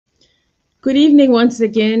Good evening once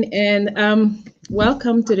again, and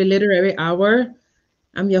welcome to the Literary Hour.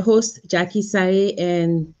 I'm your host, Jackie Saye,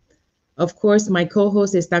 and of course, my co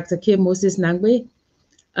host is Dr. Kim Moses Nangwe.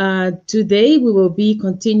 Today, we will be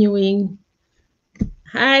continuing.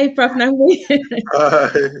 Hi, Prof. Nangwe. Hi.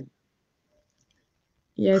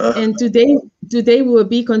 Yes, Uh, and today we will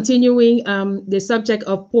be continuing the subject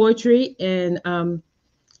of poetry, and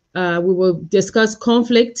we will discuss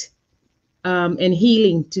conflict and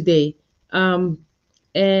healing today. Um,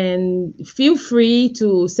 And feel free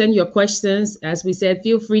to send your questions. As we said,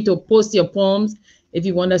 feel free to post your poems if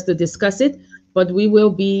you want us to discuss it. But we will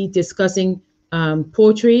be discussing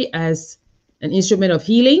poetry as an instrument of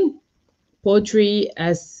healing, poetry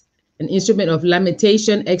as an instrument of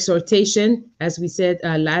lamentation, exhortation. As we said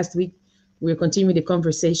last week, we're continuing the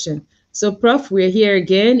conversation. So, Prof, we're here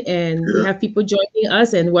again and we yeah, have people joining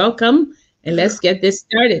us, and welcome. And yeah, let's get this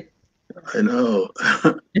started. I know.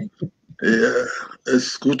 Yeah,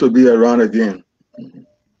 it's good to be around again.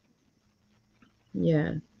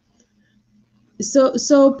 Yeah.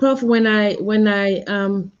 So, Prof, when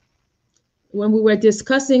we were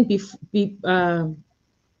discussing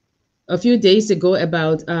a few days ago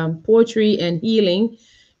about poetry and healing,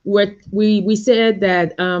 we said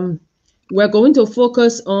that we're going to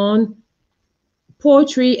focus on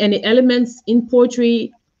poetry and the elements in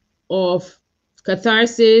poetry of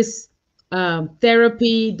catharsis,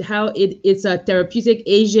 therapy, how it's a therapeutic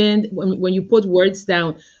agent when you put words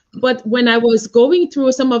down. But when I was going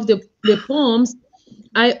through some of the poems,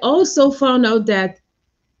 I also found out that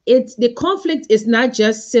it's the conflict is not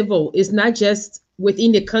just civil, it's not just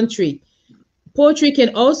within the country. Poetry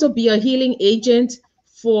can also be a healing agent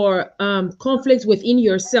for conflict within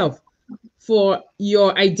yourself, for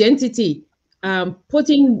your identity.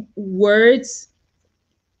 Putting words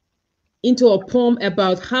into a poem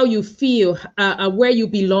about how you feel, where you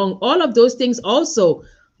belong, all of those things also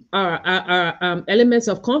are elements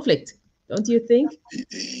of conflict, don't you think?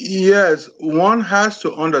 Yes, one has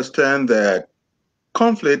to understand that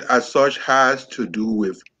conflict as such has to do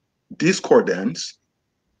with discordance,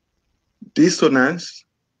 dissonance.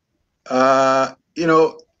 Uh, you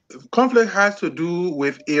know, Conflict has to do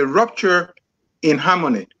with a rupture in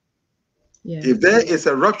harmony. Yeah. If there is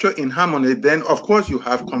a rupture in harmony, then of course you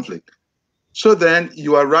have conflict. So then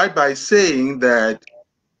you are right by saying that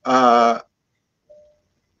uh,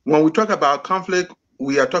 when we talk about conflict,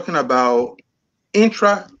 we are talking about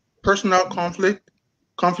intrapersonal conflict,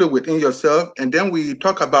 conflict within yourself, and then we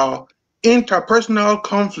talk about interpersonal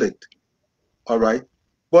conflict. All right.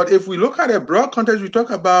 But if we look at a broad context, we talk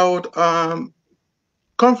about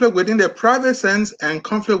conflict within the private sense and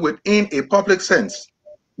conflict within a public sense.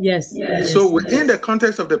 Yes. So Yes. within the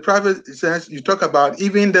context of the private sense, you talk about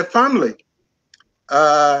even the family,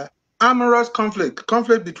 uh, amorous conflict,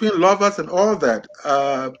 conflict between lovers and all that,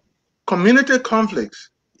 community conflicts,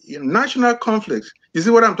 national conflicts. You see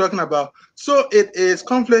what I'm talking about? So it is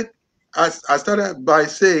conflict, as I started by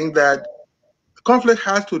saying that conflict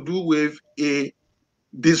has to do with a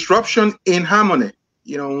disruption in harmony.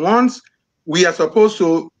 Once we are supposed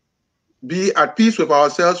to be at peace with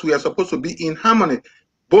ourselves, we are supposed to be in harmony,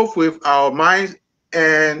 both with our minds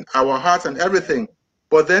and our hearts and everything.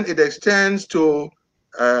 But then it extends to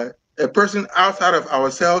uh, a person outside of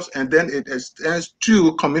ourselves, and then it extends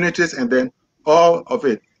to communities, and then all of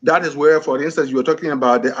it. That is where, for instance, you were talking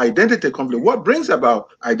about the identity conflict. What brings about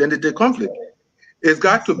identity conflict? It's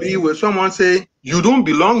got to be with someone saying, you don't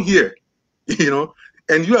belong here, you know,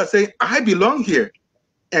 and you are saying, I belong here.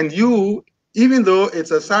 And you, even though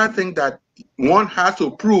it's a sad thing that one has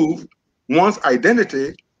to prove one's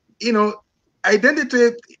identity, identity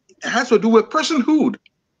has to do with personhood.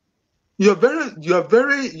 Your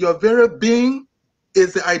very being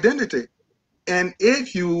is the identity. And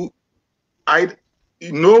if I,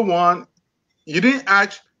 no one, you didn't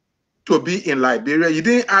ask to be in Liberia, you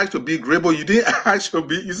didn't ask to be Grable, you didn't ask to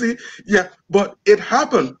be, you see, yeah, but it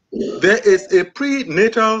happened. There is a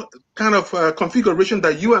prenatal kind of configuration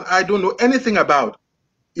that you and I don't know anything about.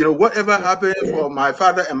 Whatever happened for my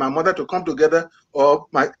father and my mother to come together, or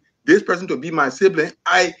this person to be my sibling,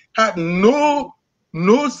 I had no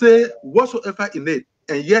say whatsoever in it,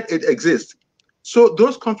 and yet it exists. So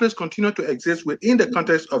those conflicts continue to exist within the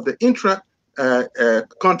context of the intra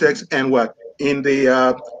context, and what in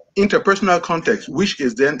the interpersonal context, which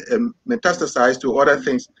is then metastasized to other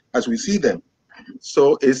things as we see them.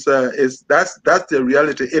 So that's the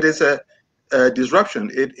reality. It is a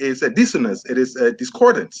disruption. It is a dissonance. It is a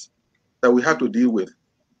discordance that we have to deal with.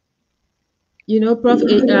 Prof,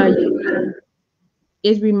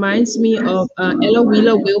 it reminds me of Ella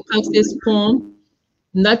Wheeler Wilcox's poem,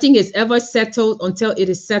 Nothing is ever settled until it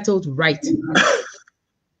is settled right.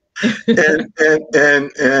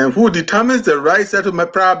 And who determines the right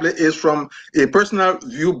settlement probably is from a personal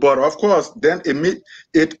view, but of course, then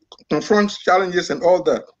it confronts challenges and all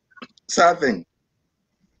that sad thing.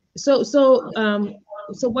 So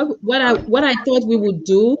what I thought we would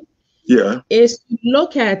do, Yeah, is to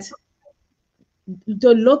look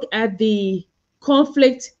at the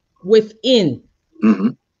conflict within, mm-hmm.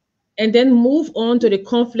 and then move on to the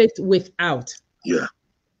conflict without. Yeah.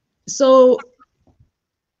 So,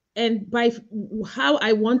 and by how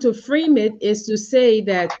I want to frame it is to say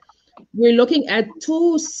that we're looking at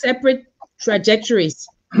two separate trajectories,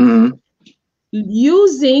 Mm-hmm.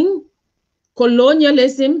 using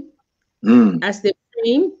colonialism Mm-hmm. as the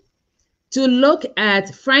frame to look at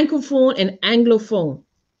francophone and anglophone,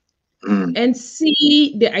 Mm-hmm. and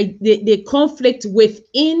see the conflict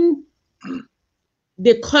within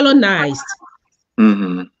the colonized,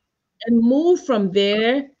 Mm-hmm. and move from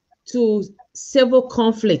there to civil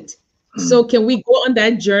conflict. So can we go on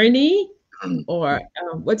that journey, or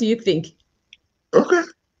what do you think? Okay.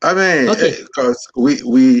 I mean, Okay. because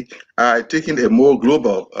we are taking a more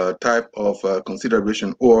global type of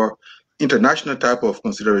consideration, or international type of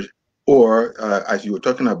consideration, or as you were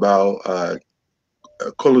talking about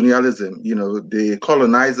colonialism, the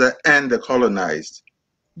colonizer and the colonized.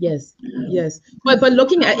 Yes, yes. But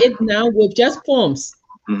looking at it now with just poems,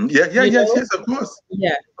 Mm-hmm. Yeah, you yes, know? yes, of course.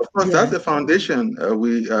 Yeah, Of course, that's yeah, the foundation.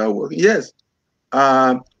 Yes.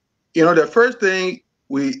 The first thing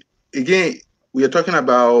we are talking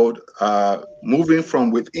about moving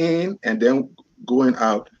from within and then going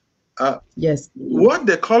out. yes, What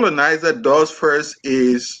the colonizer does first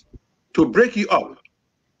is to break you up,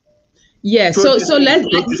 yeah. to, So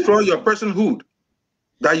to destroy your personhood,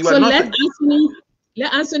 that you are let nothing.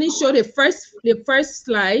 Anthony show the first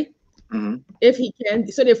slide, Mm-hmm. if he can.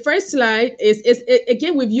 So the first slide is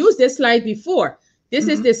again, we've used this slide before. This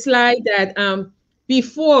is the slide that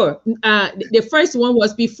before the first one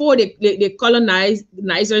was before the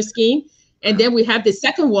colonizer scheme, and then we have the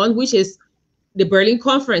second one, which is the Berlin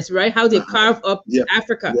Conference, right? How they carve up Yeah,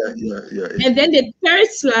 Africa. yeah. And then the third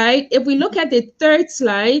slide, if we look at the third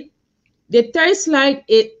slide, okay,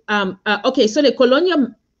 so the colonial,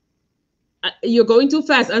 you're going too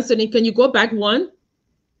fast, Anthony. Can you go back one?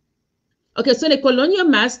 Okay, so the colonial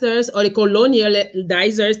masters, or the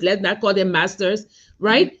colonializers, let's not call them masters,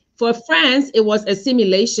 right? For France, it was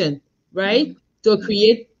assimilation, right? To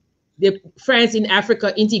create the France in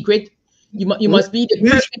Africa, integrate. You must be the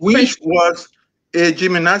perfect which French. was a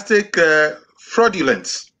gymnastic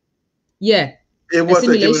fraudulence. Yeah. It was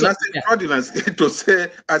a Assimilation. gymnastic Yeah. fraudulence to say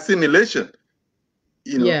assimilation.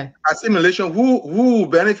 Yeah. Assimilation, who will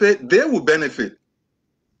benefit? They will benefit.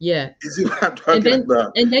 Yeah. You see what I'm talking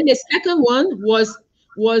about? And then the second one was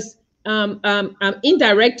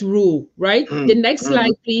indirect rule, right? The next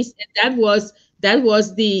slide, please. And that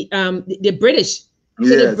was the British. So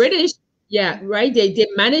the Yes. British, yeah, right. They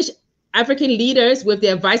manage African leaders with the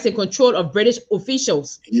advice and control of British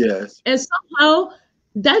officials. Yes. And somehow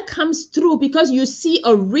that comes through, because you see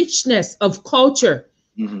a richness of culture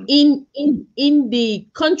in the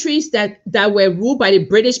countries that were ruled by the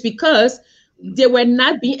British, because they were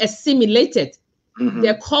not being assimilated.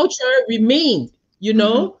 Their culture remained.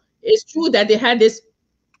 It's true that they had this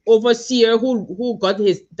overseer who got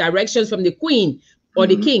his directions from the queen or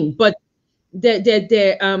the king, but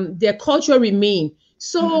their culture remained.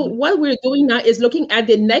 So what we're doing now is looking at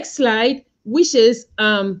the next slide, which is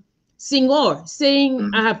Senghor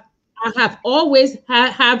saying, I have always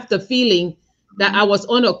have the feeling that I was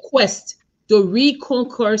on a quest to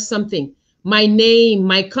reconquer something, my name,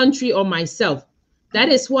 my country, or myself. That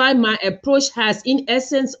is why my approach has, in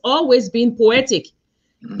essence, always been poetic,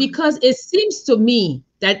 because it seems to me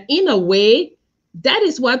that, in a way, that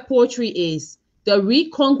is what poetry is: the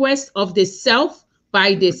reconquest of the self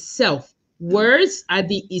by the self. Words are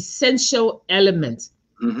the essential element,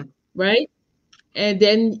 right? And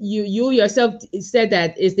then you yourself said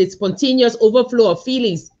that is the spontaneous overflow of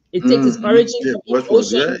feelings. It takes its origin from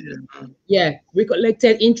emotion,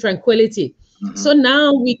 recollected in tranquility. So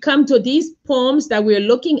now we come to these poems that we're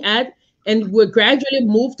looking at, and we're gradually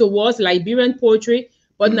move towards Liberian poetry.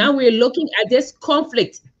 But now we're looking at this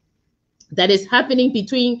conflict that is happening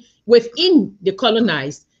within the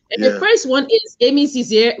colonized. And the first one is Aimé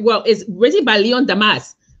Césaire. Well, it's written by Leon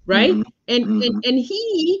Damas, right? And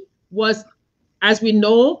he was, as we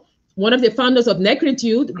know, one of the founders of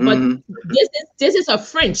Negritude. But this is a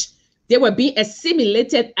French. They were being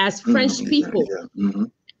assimilated as French people.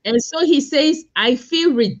 And so he says, I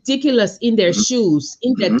feel ridiculous in their shoes,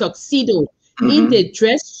 in their tuxedo, in the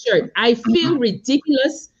dress shirt. I feel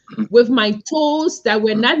ridiculous with my toes that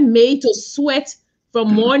were not made to sweat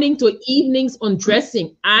from morning to evenings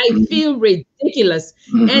undressing. I feel ridiculous.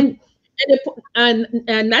 And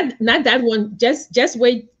not that one. Just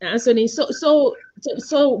wait, Anthony. So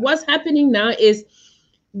what's happening now is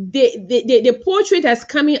the portrait that's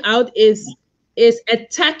coming out is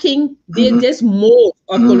attacking this mode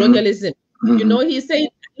of colonialism. You know, he's saying,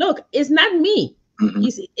 look, it's not me.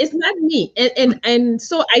 It's not me. And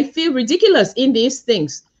so I feel ridiculous in these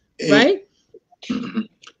things, right?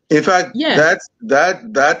 In fact,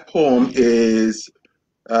 that poem is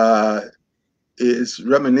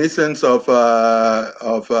reminiscence of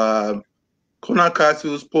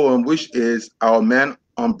Konakasu's poem, which is Our Men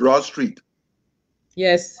on Broad Street.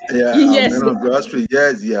 Yes. Yeah, Yes. Our Men on Broad Street.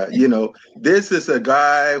 Yes, yeah. You know, this is a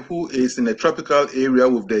guy who is in a tropical area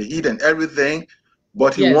with the heat and everything,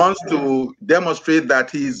 but he wants to demonstrate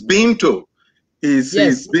that he's been to.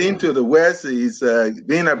 He's been to the West, he's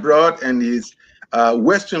been abroad, and he's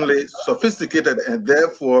Westernly sophisticated, and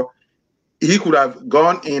therefore he could have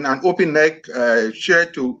gone in an open neck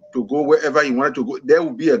shirt to go wherever he wanted to go. There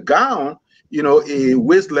would be a gown, you know, a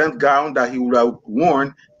waist length gown that he would have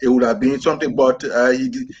worn. It would have been something, but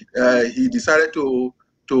he decided to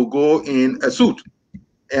go in a suit,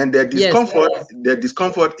 and the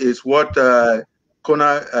discomfort is what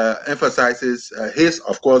Kona emphasizes.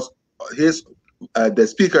 The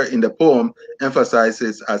speaker in the poem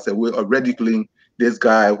emphasizes as a way of ridiculing this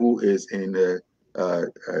guy who is in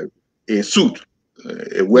a suit,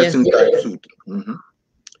 a Western type suit.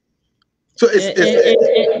 So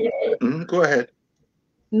go ahead.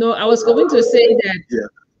 No, I was going to say that. Yeah.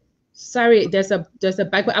 Sorry, there's a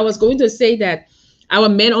back. I was going to say that Our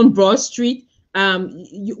Men on Broad Street.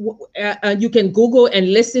 You can Google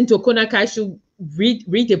and listen to Konakashu read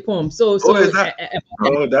the poem. So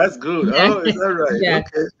that's good. Yeah. Oh, is that right? Yeah.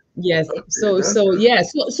 Okay. Yes. Okay,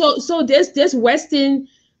 so there's Western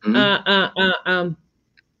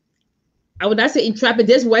I would not say intrepid.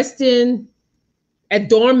 There's Western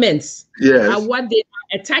adornments. Yes. What they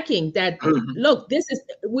are attacking. That look, this is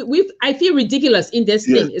I feel ridiculous in this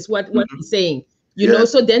thing. Is what he's saying. You know.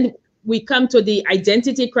 So then we come to the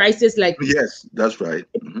identity crisis. Like, yes, that's right.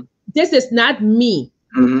 This is not me.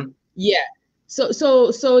 Yeah. So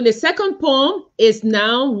the second poem is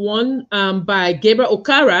now one by Gabriel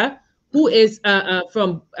Okara, who is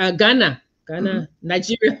from Ghana,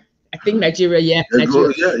 Nigeria. I think Nigeria,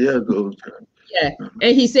 Nigeria. Yeah.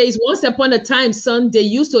 And he says, once upon a time, son, they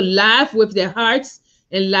used to laugh with their hearts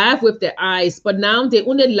and laugh with their eyes, but now they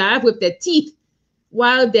only laugh with their teeth,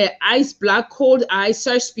 while their ice black, cold eyes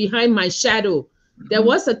search behind my shadow. There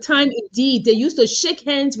was a time, indeed, they used to shake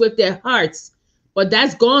hands with their hearts, but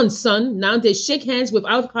that's gone, son. Now they shake hands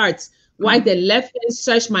without hearts, while their left hand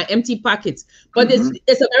search my empty pockets. But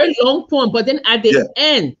it's a very long poem, but then at the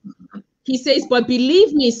end, he says, but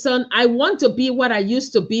believe me, son, I want to be what I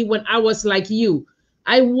used to be when I was like you.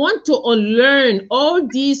 I want to unlearn all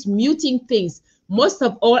these muting things. Most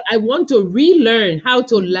of all, I want to relearn how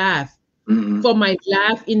to laugh for my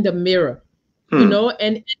laugh in the mirror. You know,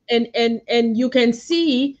 and you can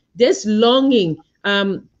see this longing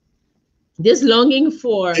for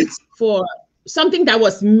something that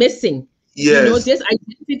was missing. You know, this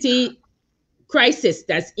identity crisis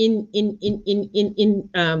that's in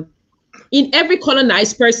every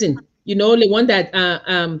colonized person, you know, the one that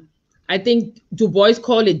I think Du Bois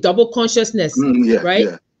called it double consciousness, right?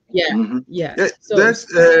 So that's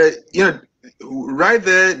you know, right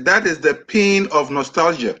there, that is the pain of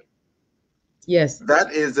nostalgia. Yes,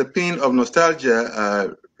 that is the pain of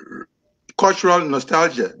nostalgia, cultural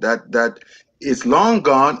nostalgia that is long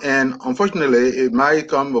gone, and unfortunately, it might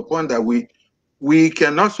come upon that we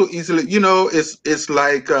cannot so easily. You know, it's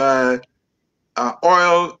like oil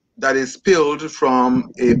that is spilled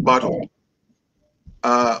from a bottle.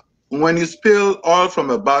 When you spill oil from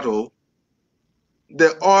a bottle,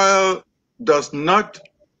 the oil does not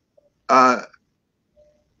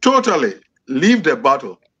totally leave the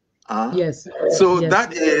bottle. Yes. So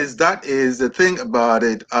that is the thing about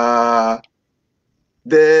it.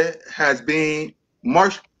 There has been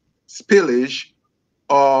much spillage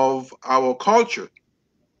of our culture.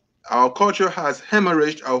 Our culture has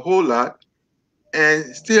hemorrhaged a whole lot,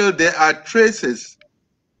 and still there are traces,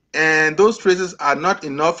 and those traces are not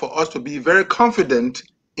enough for us to be very confident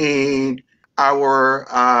in our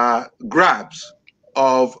grasp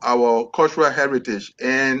of our cultural heritage.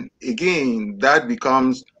 And again, that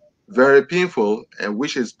becomes very painful, and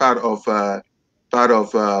which is part of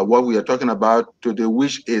what we are talking about today,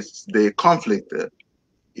 which is the conflict.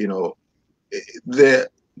 You know,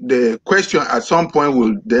 the question at some point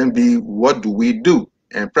will then be, what do we do?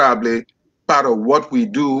 And probably part of what we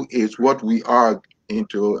do is what we are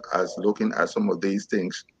into as looking at some of these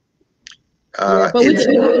things. Yeah, but we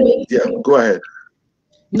can. Yeah, go ahead.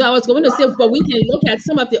 No, I was going to say, but we can look at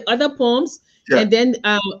some of the other poems, Yeah, and then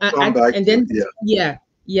come back. and then Yeah,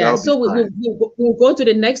 yeah. So we'll go to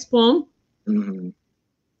the next poem.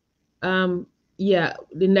 Yeah,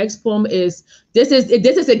 the next poem is this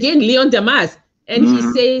is again Leon Damas, and he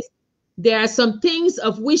says, there are some things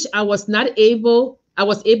of which I was able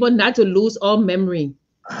not to lose all memory,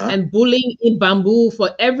 and bullying in bamboo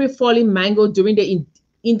for every falling mango during the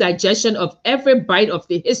indigestion of every bite of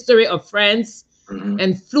the history of France,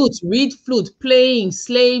 and flutes, reed flute, playing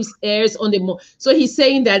slaves airs on the so he's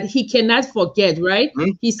saying that he cannot forget, right?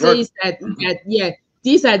 He says that yeah,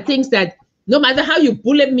 these are things that no matter how you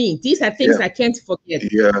bully me, these are things I can't forget.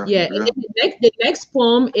 Yeah. And then the next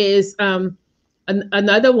poem is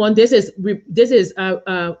another one. This is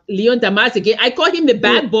Leon Damas again. I call him the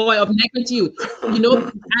bad boy of negritude. You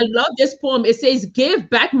know, I love this poem. It says, "Give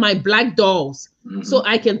back my black dolls so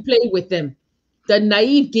I can play with them. The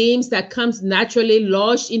naive games that comes naturally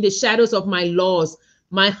lodged in the shadows of my laws.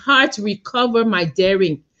 My heart recover my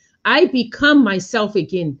daring. I become myself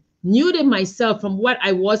again, new to myself from what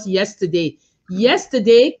I was yesterday.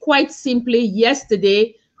 Yesterday, quite simply,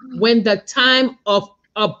 yesterday, when the time of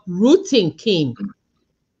uprooting came.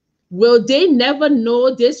 Will they never know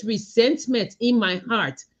this resentment in my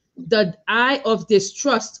heart? The eye of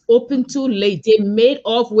distrust opened too late. They made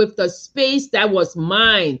off with the space that was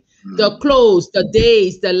mine, the clothes, the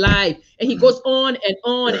days, the life." And he goes on and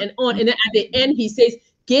on and on. And then at the end, he says,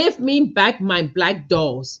 "Give me back my black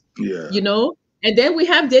dolls." You know? And then we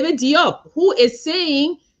have David Diop, who is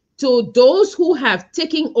saying to those who have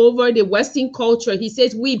taken over the Western culture, he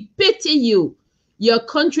says, "We pity you. Your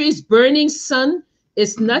country's burning sun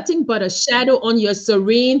is nothing but a shadow on your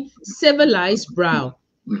serene, civilized brow.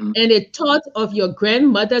 And a thought of your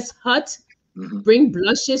grandmother's hut bring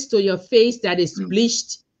blushes to your face that is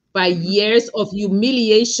bleached by years of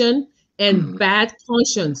humiliation and bad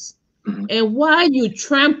conscience. And while you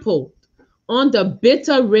trample on the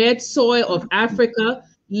bitter red soil of Africa,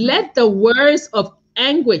 let the words of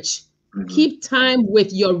anguish keep time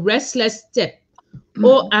with your restless step.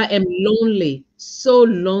 Oh, I am lonely, so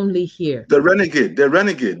lonely here." The renegade, the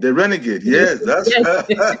renegade, the renegade. Yes, that's. Yes.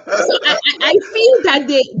 So I feel that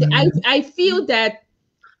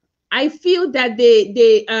I feel that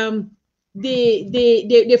the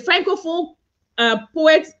francophone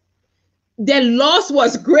poets, their loss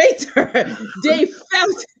was greater. They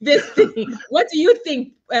felt this thing. What do you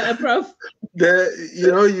think, Prof?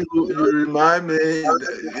 You remind me.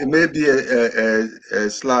 It may be a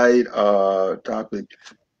slight topic,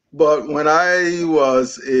 but when I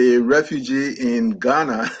was a refugee in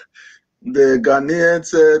Ghana, the Ghanaians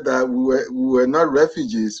said that we were not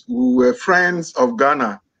refugees; we were friends of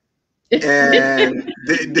Ghana. And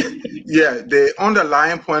the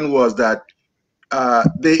underlying point was that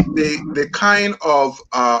the kind of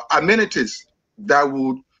amenities that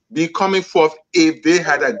would be coming forth if they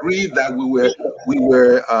had agreed that we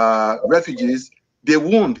were refugees, they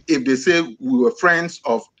won't if they say we were friends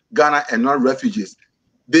of Ghana and not refugees.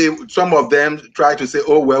 Some of them try to say,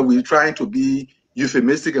 "Oh well, we're trying to be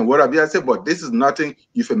euphemistic and whatever." I said, but this is nothing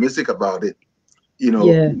euphemistic about it.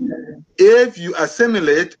 If you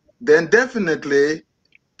assimilate, then definitely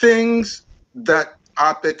things that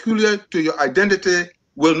are peculiar to your identity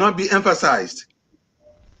will not be emphasized.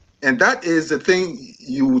 And that is the thing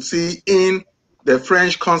you will see in the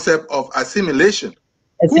French concept of assimilation.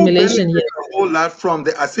 Assimilation, yes. A whole lot from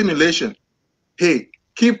the assimilation. Hey,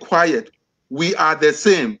 keep quiet. We are the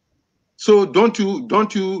same. So don't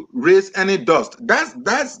you raise any dust. That's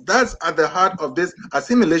at the heart of this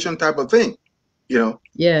assimilation type of thing. Yeah.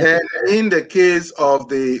 And in the case of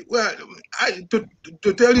to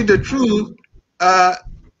tell you the truth,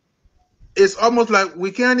 it's almost like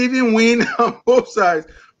we can't even win on both sides,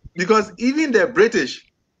 because even the British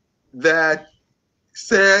that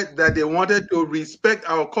said that they wanted to respect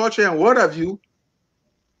our culture and what have you,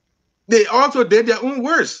 they also did their own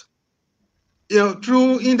worst.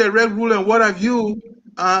 Through indirect rule and what have you,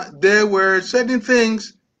 there were certain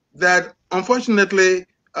things that unfortunately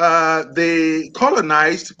the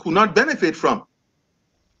colonized could not benefit from.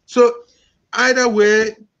 So either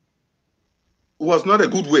way was not a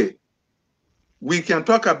good way. We can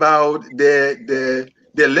talk about the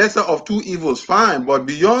lesser of two evils, fine, but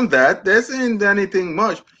beyond that, there isn't anything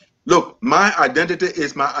much. Look, my identity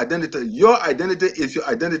is my identity. Your identity is your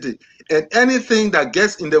identity. And anything that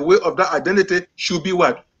gets in the way of that identity should be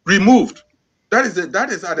what? Removed. That is at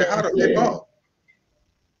the heart of it all.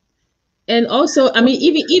 And also, I mean,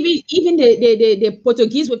 even the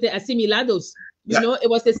Portuguese with the assimilados, Yeah. it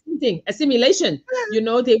was the same thing, assimilation.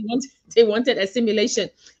 They wanted assimilation.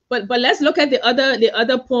 But let's look at the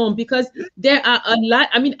other poem, because there are a lot.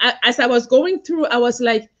 I mean, as I was going through, I was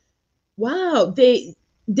like, wow,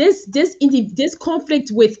 this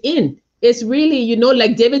conflict within is really,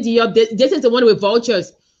 like David Diop. This is the one with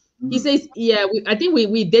vultures. He says, yeah, I think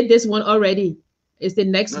we did this one already. It's the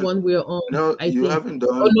next No, one we're on, no, I you think. haven't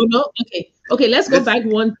Oh, done no. Okay, let's go this. back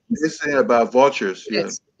one. This thing about vultures. Yeah.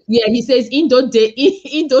 Yes. Yeah, he says, in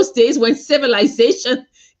those days when civilization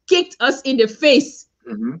kicked us in the face.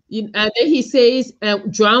 Hmm. And then he says,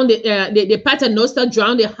 drowned the paternoster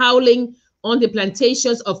drowned the howling on the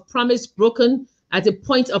plantations of promise broken at the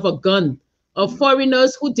point of a gun, of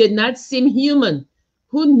foreigners who did not seem human,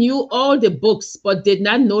 who knew all the books but did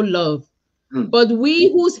not know love. Mm. But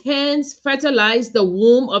we whose hands fertilized the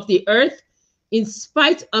womb of the earth, in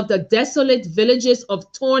spite of the desolate villages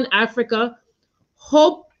of torn Africa,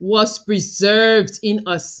 hope was preserved in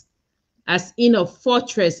us as in a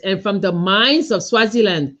fortress, and from the mines of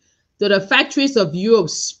Swaziland to the factories of Europe,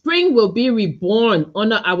 spring will be reborn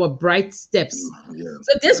under our bright steps. Yeah.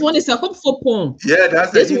 So this one is a hopeful poem. Yeah,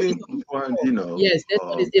 that's a This one is healing point, hopeful. Yes, this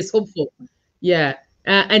one is hopeful. Yeah.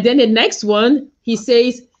 And then the next one, he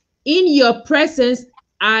says, in your presence,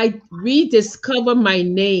 I rediscover my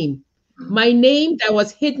name that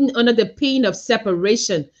was hidden under the pain of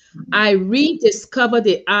separation. I rediscover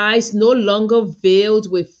the eyes no longer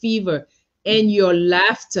veiled with fever, and your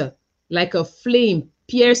laughter, like a flame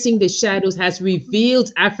piercing the shadows, has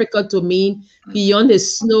revealed Africa to me beyond the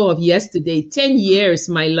snow of yesterday. 10 years,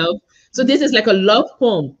 my love. So this is like a love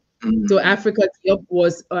poem to Mhm. Africa. Diop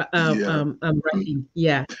was Yeah. writing.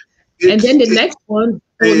 Yeah. And It's then the it, next one,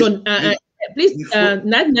 oh it, no, be- please, before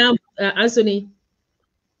not now, Anthony.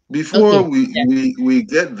 before Okay. we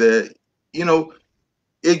get there, you know,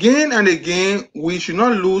 again and again, we should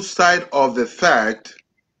not lose sight of the fact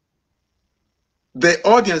the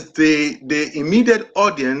audience, the immediate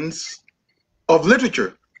audience of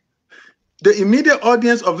literature. The immediate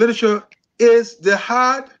audience of literature is the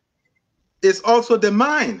heart, is also the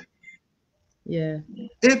mind. Yeah.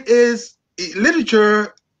 It is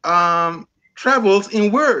literature travels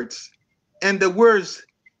in words, and the words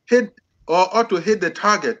hit or ought to hit the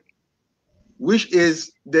target, which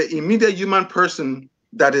is the immediate human person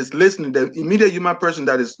that is listening, the immediate human person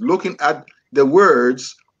that is looking at the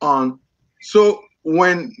words on. So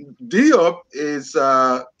when Diop is,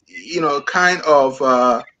 kind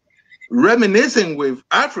of reminiscing with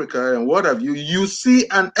Africa and what have you, you see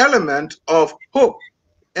an element of hope.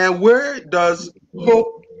 And where does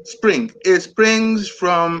hope spring? It springs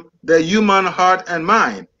from the human heart and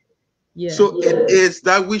mind. Yeah. So it is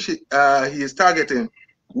that which he is targeting,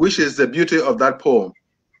 which is the beauty of that poem.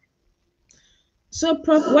 So,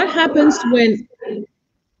 Prof, what happens when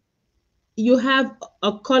you have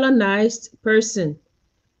a colonized person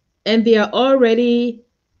and they are already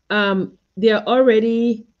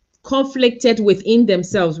conflicted within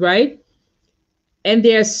themselves, right? And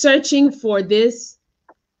they are searching for this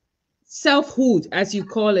selfhood, as you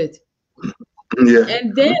call it. Yeah.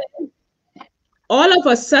 And then all of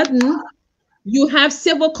a sudden, you have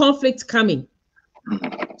civil conflict coming.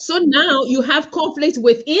 So now you have conflict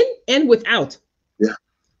within and without. Yeah.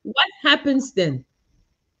 What happens then?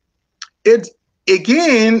 It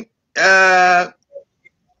again,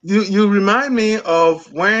 you remind me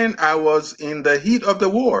of when I was in the heat of the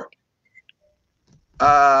war.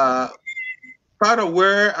 Uh, Part of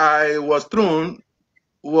where I was thrown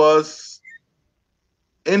was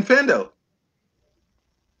in Fendel.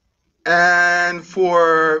 And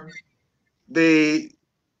for the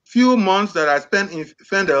few months that I spent in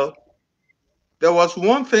Fendel, there was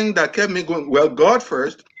one thing that kept me going. Well, God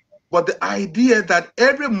first, but the idea that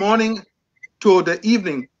every morning to the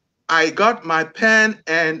evening, I got my pen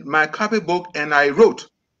and my copybook and I wrote.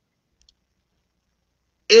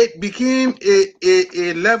 It became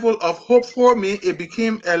a level of hope for me. It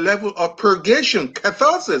became a level of purgation,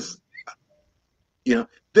 catharsis.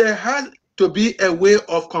 There had to be a way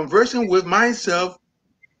of conversing with myself,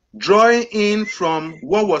 drawing in from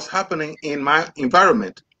what was happening in my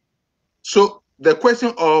environment. So the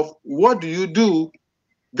question of what do you do,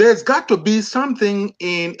 there's got to be something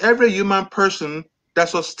in every human person that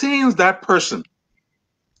sustains that person.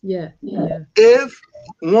 Yeah, yeah, If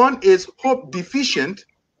one is hope deficient,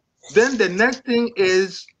 then the next thing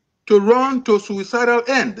is to run to suicidal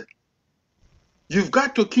end. You've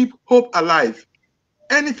got to keep hope alive.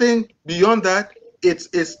 Anything beyond that, it's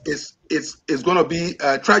going to be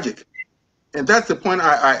tragic. And that's the point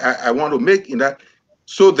I want to make in that.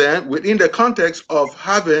 So then, within the context of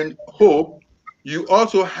having hope, you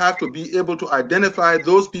also have to be able to identify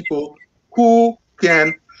those people who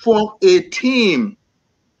can form a team,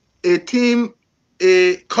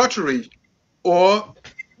 a coterie, or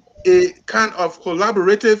a kind of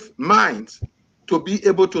collaborative minds to be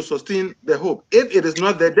able to sustain the hope. If it is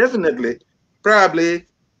not there, definitely, probably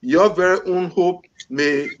your very own hope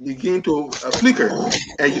may begin to flicker,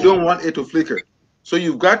 and you don't want it to flicker. So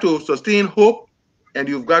you've got to sustain hope, and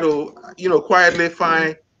you've got to, quietly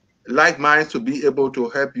find like minds to be able to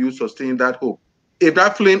help you sustain that hope. If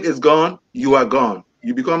that flame is gone, you are gone.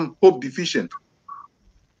 You become hope deficient.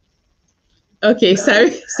 Okay,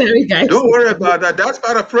 sorry, guys. Don't worry about that. That's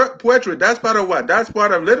part of poetry. That's part of what? That's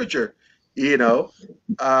part of literature. You know.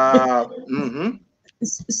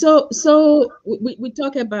 So we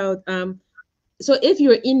talk about so if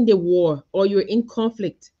you're in the war or you're in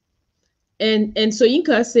conflict, and so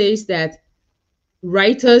Inca says that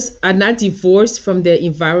writers are not divorced from their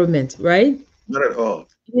environment, right? Not at all.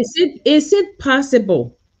 Is it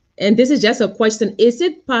possible? And this is just a question. Is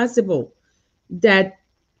it possible that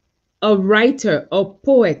a writer or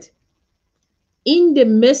poet in the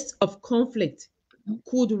midst of conflict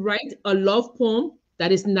could write a love poem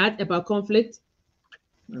that is not about conflict?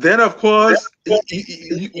 Then, of course,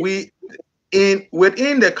 we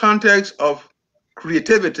within the context of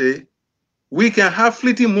creativity, we can have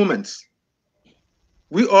fleeting moments.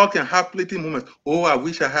 We all can have fleeting moments. Oh, I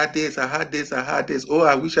wish I had this. I had this. I had this. Oh,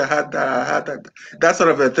 I wish I had that. I had that. That sort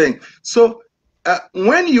of a thing. So,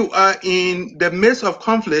 when you are in the midst of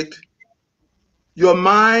conflict, your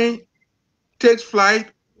mind takes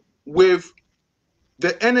flight with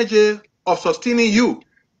the energy of sustaining you.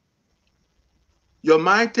 Your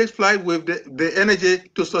mind takes flight with the energy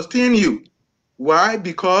to sustain you. Why?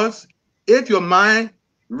 Because if your mind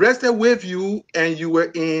rested with you and you were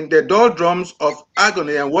in the doldrums of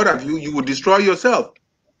agony and what have you, you would destroy yourself.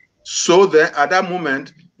 So then at that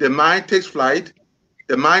moment, the mind takes flight.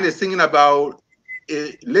 The mind is thinking about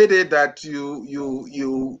a lady that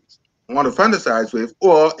you want to fantasize with,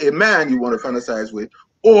 or a man you want to fantasize with,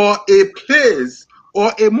 or a place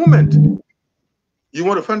or a moment you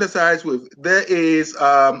want to fantasize with. There is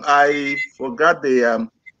I forgot the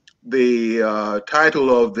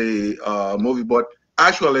title of the movie, but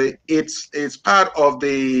actually it's part of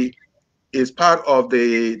the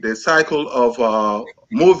cycle of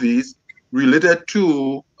movies related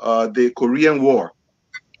to the Korean War.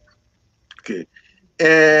 Okay,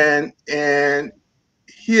 and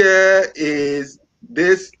here is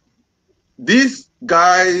this: these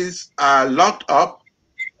guys are locked up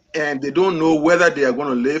and they don't know whether they are going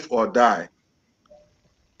to live or die.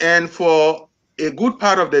 And for a good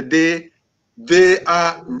part of the day, they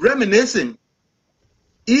are reminiscing.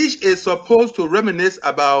 Each is supposed to reminisce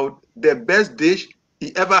about the best dish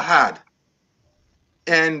he ever had.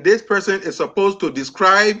 And this person is supposed to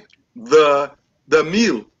describe the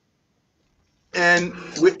meal. And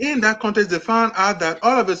within that context, they found out that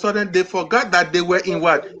all of a sudden they forgot that they were in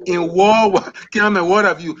what? In war, and what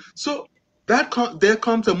have you. So there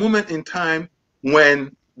comes a moment in time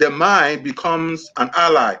when the mind becomes an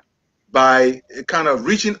ally by kind of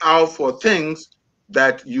reaching out for things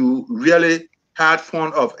that you really had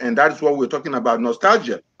fun of. And that is what we're talking about,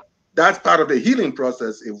 nostalgia. That's part of the healing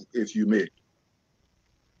process, if you may.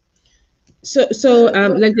 So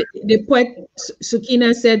like the poet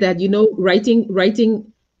Sukina said that,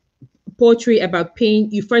 writing poetry about pain,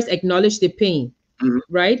 you first acknowledge the pain,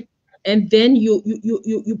 right? And then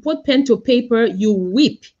you put pen to paper, you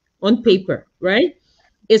weep on paper, right?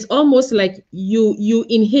 It's almost like you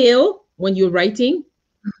inhale when you're writing,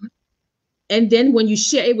 and then when you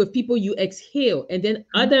share it with people, you exhale, and then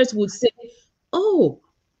others would say, "Oh,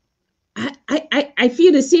 I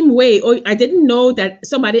feel the same way," or "I didn't know that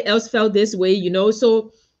somebody else felt this way,"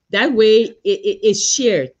 So that way it's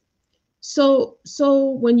shared. So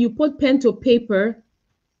when you put pen to paper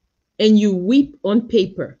and you weep on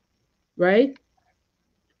paper, right?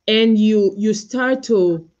 And you start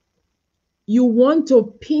to, you want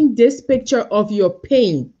to paint this picture of your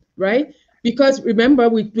pain, right? Because remember,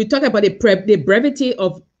 we talk about the brevity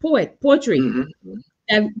of poetry,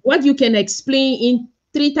 and what you can explain in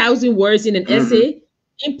 3,000 words in an essay.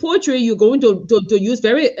 In poetry, you're going to use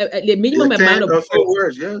very the minimum amount of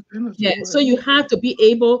words. Yeah. So you have to be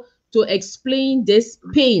able to explain this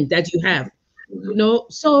pain that you have.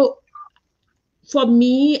 So for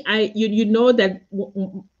me, you know that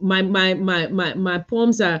my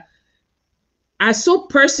poems are so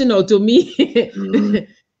personal to me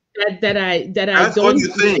that I That's don't. what you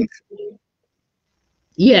think.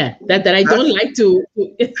 Yeah, that I don't That's, like to.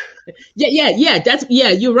 Yeah. That's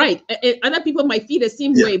You're right. Other people might feel the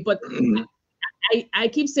same yeah. way, but Mhm. I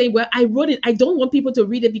keep saying, well, I wrote it. I don't want people to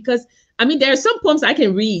read it because I mean there are some poems I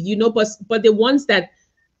can read, but the ones that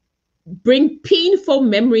bring painful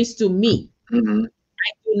memories to me, Mhm.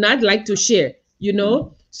 do not like to share.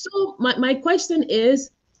 So my question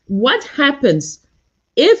is, what happens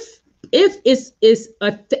if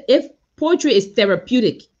if poetry is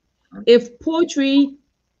therapeutic, if poetry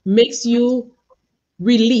makes you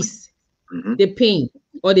release Mhm. the pain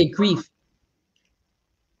or the grief.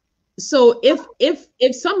 So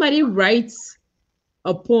if somebody writes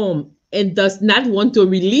a poem and does not want to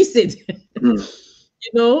release it, Mhm.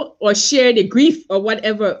 or share the grief or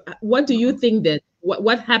whatever, what do you think then?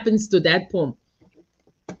 What happens to that poem?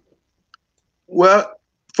 Well,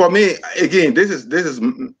 for me, again, this is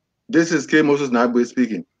K. Moses Nagbe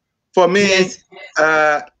speaking. For me, Yes.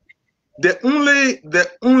 uh, the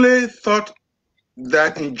only thought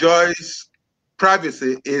that enjoys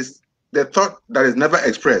privacy is the thought that is never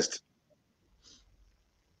expressed.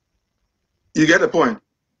 You get the point?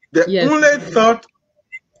 The Yes. only thought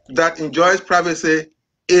that enjoys privacy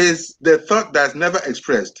is the thought that's never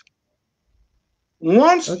expressed.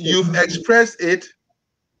 Once Okay. you've expressed it,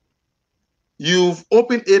 you've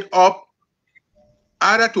opened it up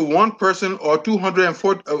either to one person or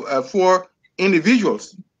 204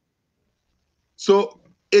 individuals. So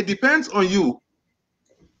it depends on you.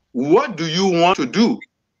 What do you want to do?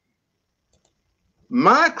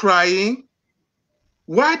 My crying,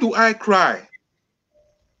 why do I cry?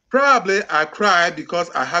 Probably I cry because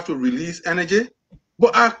I have to release energy,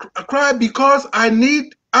 but I cry because I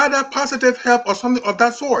need either positive help or something of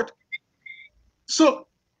that sort. So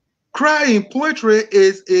crying poetry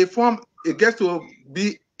is a form, it gets to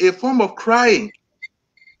be a form of crying,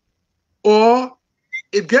 or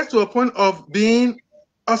it gets to a point of being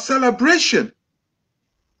a celebration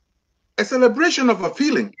of a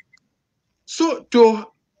feeling. So to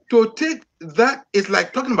take that is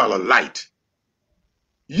like talking about a light.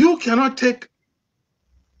 You cannot take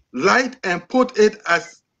light and put it,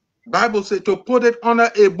 as Bible says, to put it under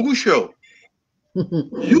a bushel.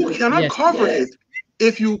 You cannot Yes. cover it.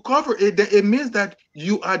 If you cover it, then it means that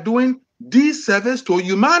you are doing disservice to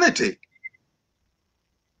humanity.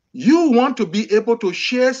 You want to be able to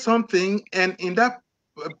share something, and in that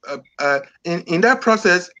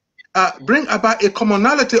process, bring about a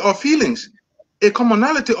commonality of feelings, a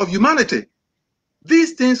commonality of humanity.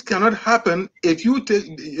 These things cannot happen if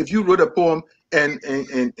you wrote a poem and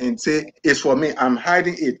say it's for me. I'm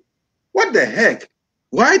hiding it. What the heck?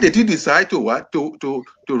 Why did you decide to what to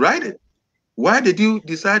write it? Why did you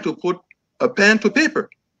decide to put a pen to paper?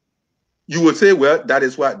 You would say, well, that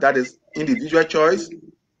is individual choice.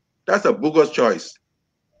 That's a bogus choice.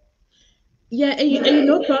 Yeah,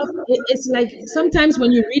 Prof, it's like sometimes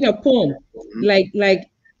when you read a poem, Mhm. like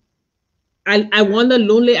I wander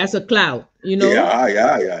lonely as a cloud, Yeah.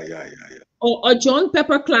 or John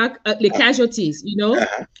Pepper Clark, The Uh, Casualties,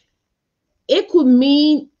 uh-huh. it could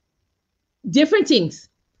mean different things,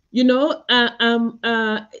 you know.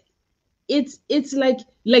 It's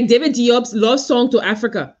like David Diop's love song to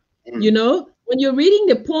Africa, Mhm. when you're reading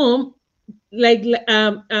the poem, like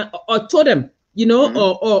or Totem, Mhm.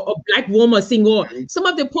 or Black Woman Sing, or Mhm. some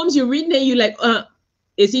of the poems you read, and you like,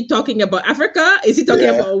 is he talking about Africa? Is he talking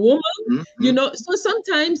Yeah. about a woman? Mhm. So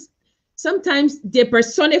sometimes they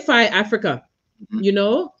personify Africa, Mhm. you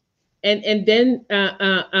know, and then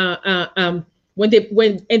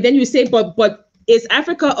when and then you say, but is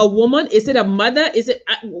Africa a woman? Is it a mother? Is it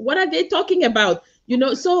what are they talking about?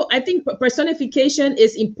 So I think personification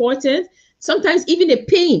is important. Sometimes even the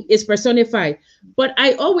pain is personified, but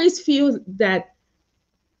I always feel that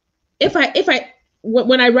if I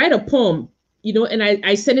when I write a poem, and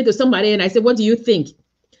I send it to somebody and I say, what do you think?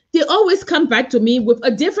 They always come back to me with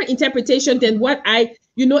a different interpretation than what and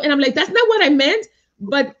I'm like, that's not what I meant.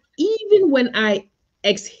 But even when I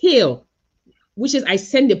exhale, which is I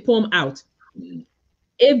send the poem out, Mhm.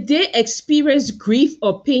 if they experience grief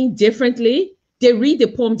or pain differently, they read the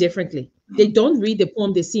poem differently. They Mhm. don't read the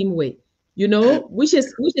poem the same way, And which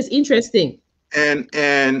is interesting. and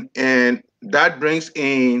that brings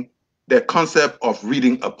in the concept of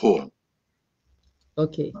reading a poem.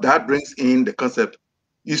 Okay. That brings in the concept.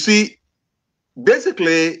 You see,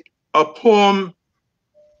 basically, a poem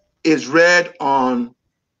is read on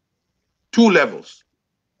two levels.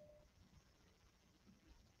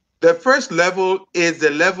 The first level is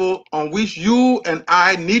the level on which you and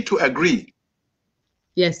I need to agree,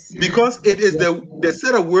 Yes. because it is Yes. the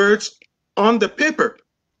set of words on the paper.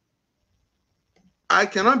 I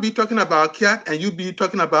cannot be talking about a cat and you be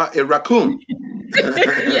talking about a raccoon.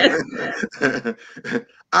 Yes.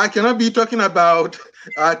 I cannot be talking about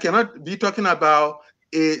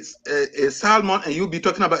a salmon and you be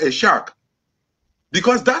talking about a shark,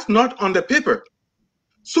 because that's not on the paper.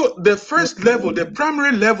 So the first level, the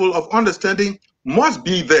primary level of understanding must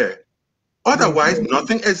be there. Otherwise,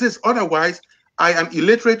 nothing exists. Otherwise, I am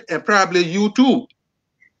illiterate and probably you too.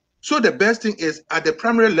 So the best thing is at the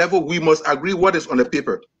primary level, we must agree what is on the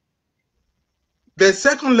paper. The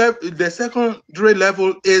secondary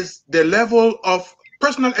level is the level of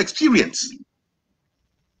personal experience.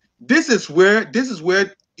 This is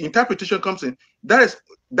where interpretation comes in. That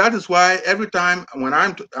is why every time when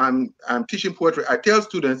I'm teaching poetry, I tell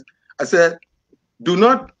students, I said, do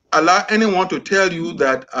not allow anyone to tell you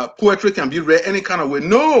that poetry can be read any kind of way.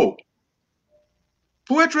 No,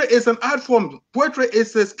 poetry is an art form. Poetry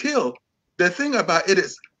is a skill. The thing about it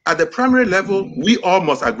is, at the primary level, we all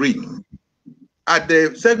must agree. At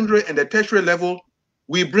the secondary and the tertiary level,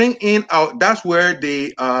 we bring in our. That's where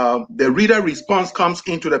the reader response comes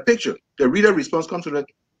into the picture. The reader response comes to the.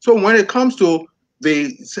 So when it comes to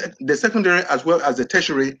the secondary as well as the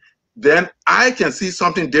tertiary, then I can see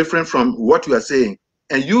something different from what you are saying,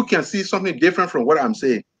 and you can see something different from what I'm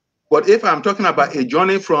saying. But if I'm talking about a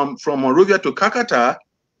journey from Monrovia to Kakata,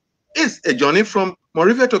 it's a journey from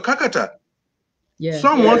Monrovia to Kakata. Yeah.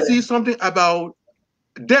 Someone sees something about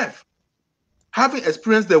death. Having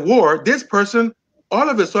experienced the war, this person all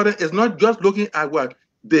of a sudden is not just looking at what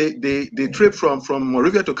the trip from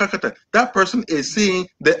Monrovia to Kakata. That person is seeing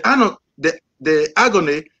the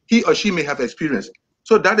agony he or she may have experienced.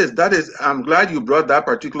 So that is I'm glad you brought that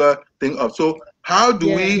particular thing up. So how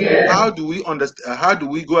do we understand? How do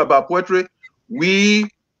we go about poetry? We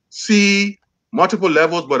see multiple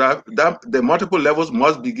levels, but the multiple levels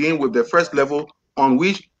must begin with the first level on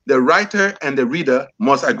which the writer and the reader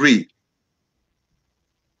must agree.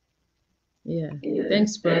 Yeah,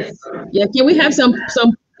 thanks, Prof. Yeah, can we have some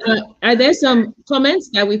are there some comments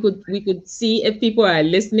that we could see if people are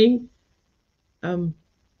listening?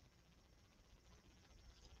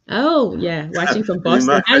 Oh yeah, watching from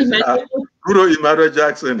Boston. Hi, Emmanuel. Good Emmanuel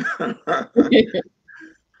Jackson.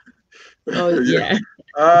 Oh yeah.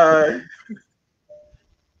 Hi.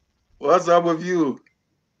 What's up with you?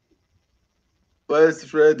 Where's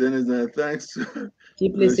Fred? Dennis? Thanks.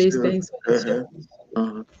 Deeply says thanks.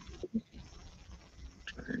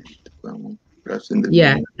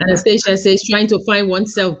 Yeah, Anastasia says trying to find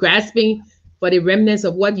oneself, grasping for the remnants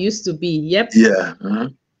of what used to be. Yep. Yeah.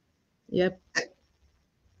 Yep.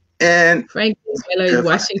 And Frank is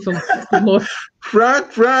watching from more.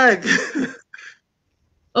 Frank.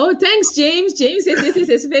 Oh, thanks, James. James says this is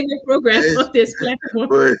his favorite program on this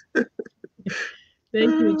platform.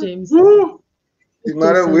 Thank you, James.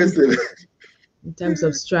 In terms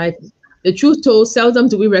of strife, the truth told, seldom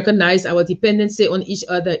do we recognize our dependency on each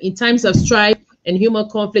other. In times of strife and human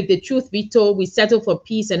conflict, the truth be told, we settle for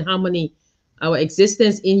peace and harmony. Our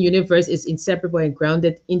existence in universe is inseparable and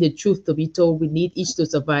grounded in the truth to be told. We need each to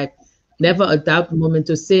survive. Never a doubt moment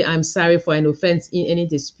to say I'm sorry for an offense in any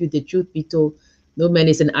dispute. The truth be told, no man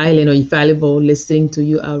is an island or infallible. Listening to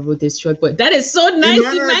you, I wrote this short, but that is so nice.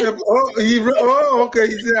 Emmanuel. Okay.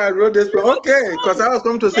 He said I wrote this, but okay, because I was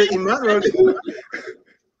going to say Emmanuel.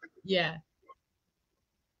 Yeah.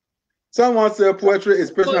 Someone said poetry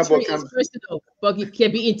is personal, but it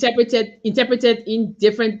can be interpreted in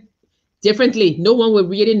differently. No one will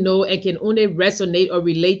really know and can only resonate or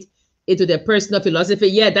relate it to their personal philosophy.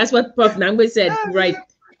 Yeah, that's what Prof. Nangwe said. Right.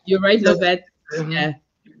 You're right, Lovette. Yeah.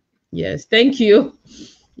 Yes. Thank you.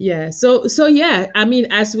 Yeah. So yeah, I mean,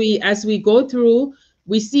 as we go through,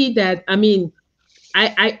 we see that, I mean,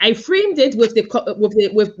 I framed it with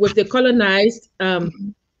the colonized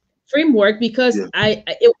framework because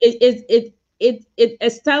it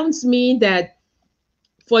astounds me that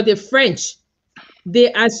for the French,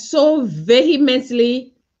 they are so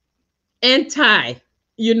vehemently anti,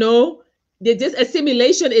 this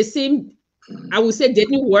assimilation, it seemed, I would say,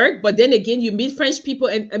 didn't work. But then again, you meet French people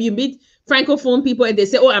and you meet Francophone people and they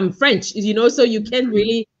say, oh, I'm French, so you can't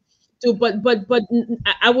really do, but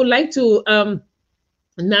I would like to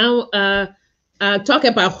now talk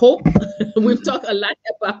about hope. We've talked a lot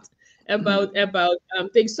about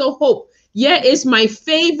things. So hope, yeah, is my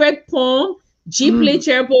favorite poem. G. Play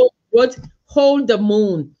Cherbo wrote Hold the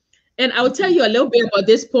Moon. And I'll tell you a little bit about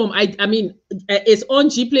this poem. I mean, it's on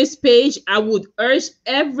G Play's page. I would urge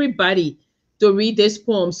everybody to read this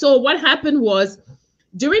poem. So what happened was,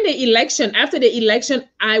 during the election, after the election,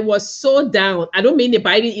 I was so down. I don't mean the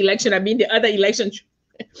Biden election, I mean the other election.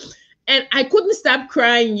 And I couldn't stop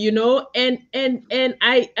crying, and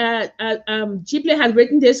I G Play had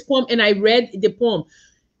written this poem and I read the poem.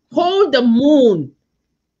 Hold the Moon.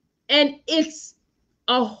 And it's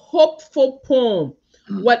a hopeful poem.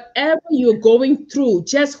 Whatever you're going through,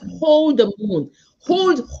 just hold the moon.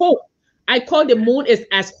 Hold hope. I call the moon is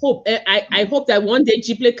as hope. I hope that one day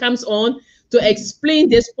Gipley comes on to explain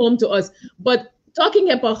this poem to us. But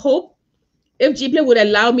talking about hope, if Gipley would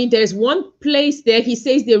allow me, there's one place there. He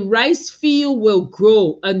says the rice field will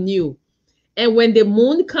grow anew. And when the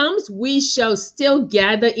moon comes, we shall still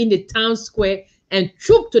gather in the town square and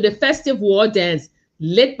troop to the festive war dance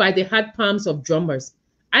led by the hot palms of drummers.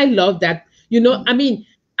 I love that. I mean,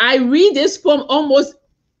 I read this poem almost,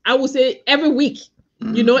 I would say, every week,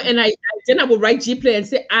 and then I would write G Play and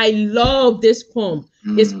say, I love this poem.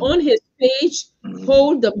 It's on his page,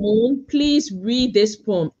 Hold the Moon. Please read this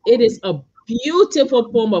poem. It is a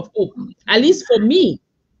beautiful poem of hope. At least for me,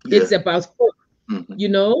 it's about hope,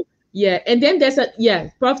 Yeah, and then there's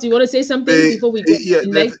Prof, do you want to say something before we go?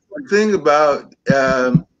 The thing about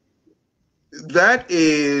that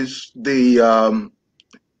is the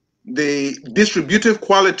distributive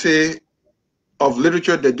quality of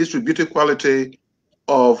literature, the distributive quality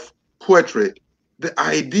of poetry. The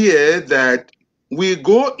idea that we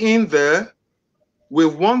go in there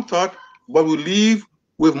with one thought, but we leave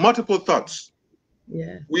with multiple thoughts.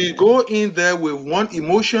 Yeah. We go in there with one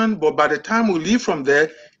emotion, but by the time we leave from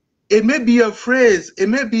there, it may be a phrase, it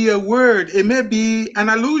may be a word, it may be an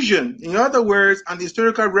allusion. In other words, an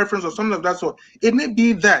historical reference or something of that sort. It may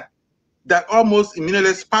be that almost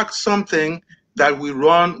immediately sparks something that we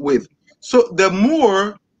run with. So the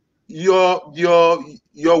more your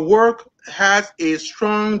work has a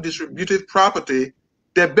strong distributive property,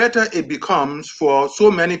 the better it becomes for so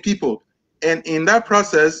many people. And in that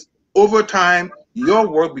process, over time, your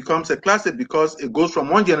work becomes a classic because it goes from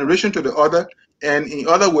one generation to the other. And in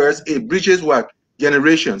other words, it bridges what?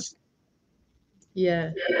 Generations.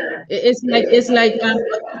 Yeah. It's like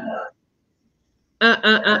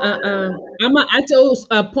Ama Ato's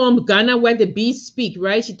poem Ghana, where the bees speak,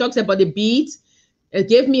 right? She talks about the beads. It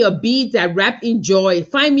gave me a bead that wrapped in joy.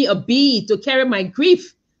 Find me a bead to carry my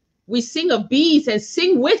grief. We sing of bees and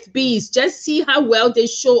sing with bees. Just see how well they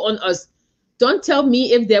show on us. Don't tell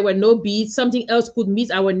me if there were no beads, something else could meet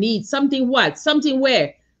our needs. Something what? Something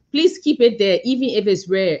where? Please keep it there, even if it's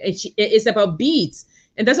rare. And it's about beads.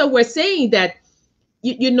 And that's what we're saying, that,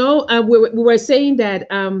 we were saying that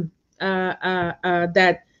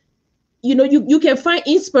that you can find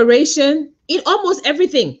inspiration in almost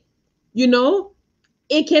everything.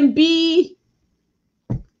 It can be,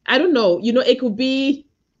 I don't know, it could be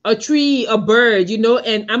a tree, a bird,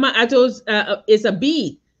 and Ama Ato's is a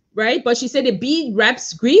bee, right? But she said the bee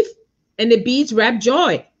wraps grief and the bees wrap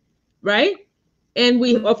joy, right? And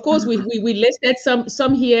we, of course, we listed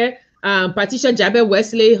some here. Patricia Jabbeh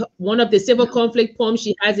Wesley, one of the civil conflict poems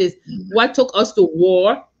she has is What Took Us to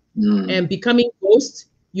War and Becoming Ghosts,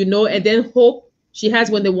 and then Hope she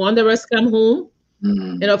has When the Wanderers Come Home.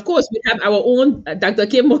 And of course, we have our own Dr.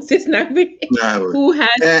 Kim Moses Nabi, who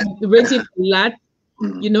has written a lot,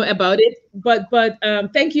 about it. But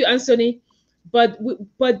thank you, Anthony. But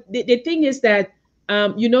the thing is that,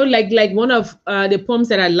 like one of the poems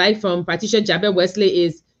that I like from Patricia Jabbeh Wesley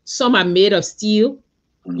is Some Are Made of Steel,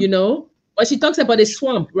 but she talks about the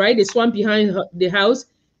swamp, right? The swamp behind the house.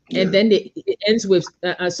 And then it ends with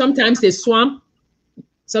sometimes the swamp,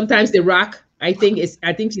 sometimes the rock. I think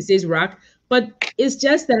she says rock. But it's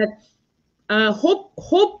just that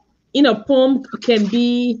hope in a poem can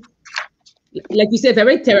be, like you said,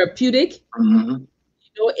 very therapeutic.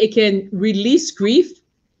 It can release grief.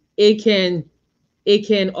 It can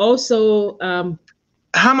also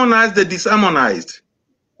harmonize the disharmonized.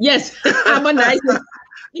 Yes, harmonize.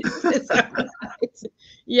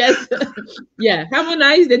 Yes, yeah,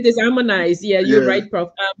 harmonize the disharmonized. Yeah, you're right,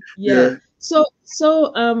 Prof. So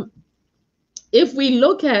if we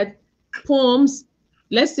look at poems,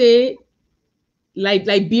 let's say like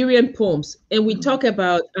Liberian poems, and we talk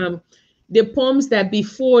about the poems that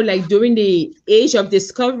before, like during the age of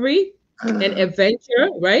discovery and adventure,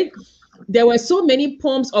 right? There were so many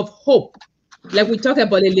poems of hope. Like we talk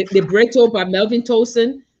about the libretto by Melvin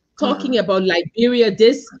Towson, talking about Liberia,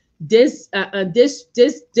 this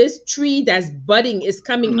tree that's budding is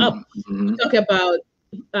coming up. We talk about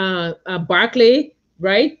Barclay,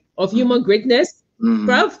 right? Of Human Greatness,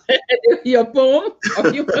 Prof, your poem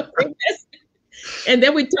of Human Greatness. And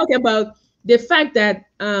then we talk about the fact that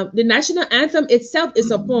the national anthem itself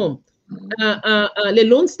is a poem. Le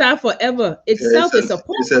Lone Star Forever itself is a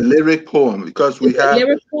poem. It's a lyric poem because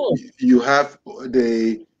you have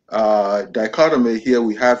the dichotomy here.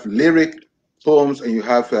 We have lyric poems and you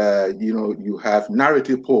have you have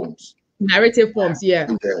narrative poems. Narrative poems, yeah.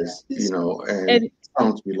 Yes, and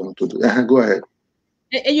songs belong to the. Go ahead.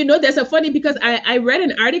 And you know, there's a funny because I read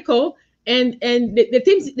an article and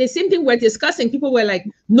the same thing we're discussing. People were like,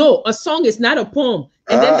 "No, a song is not a poem,"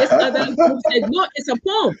 and then this other group said, "No, it's a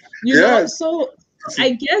poem." You know, Yes. so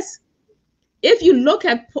I guess if you look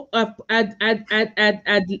at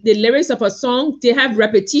the lyrics of a song, they have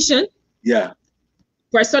repetition, Yeah.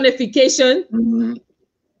 personification, Mm-hmm.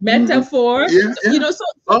 Mm-hmm. metaphor. Yeah. You Yeah. know,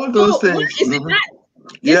 All those so why things. is it Mm-hmm. that?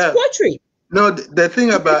 It's Yeah. poetry. No, the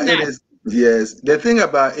thing Why is about it that? is, yes, the thing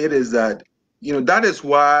about it is that, that is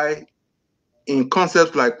why in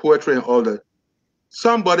concepts like poetry and all that,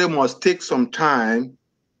 somebody must take some time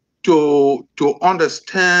to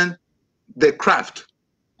understand the craft.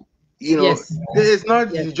 Yes, It's not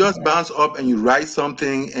yes, you just bounce up and you write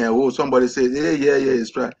something and somebody says, yeah, yeah, yeah,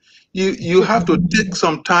 it's right. You have to take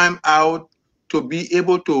some time out to be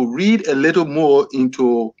able to read a little more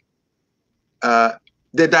into uh,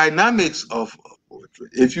 the dynamics of poetry.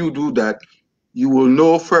 If you do that, you will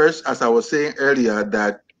know first, as I was saying earlier,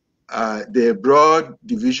 that the broad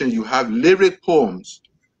division, you have lyric poems.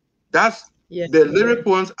 That's yes, the lyric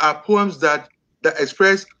poems are poems that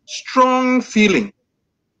express strong feeling.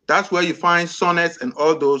 That's where you find sonnets and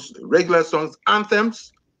all those regular songs,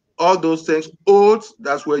 anthems, all those things, odes.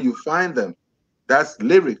 That's where you find them. That's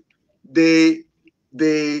lyric. The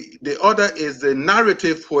the other is the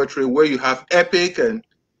narrative poetry where you have epic and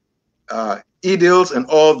idyls and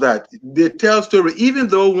all that. They tell story, even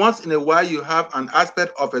though once in a while you have an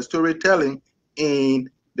aspect of a storytelling in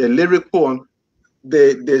the lyric poem.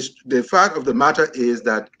 The fact of the matter is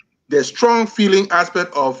that the strong feeling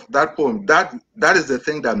aspect of that poem, that is the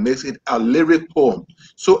thing that makes it a lyric poem.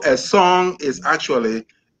 So a song is actually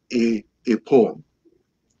a poem.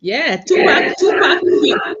 yeah. Tupac,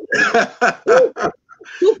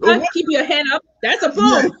 Tupac, keep your head up. That's a Yeah,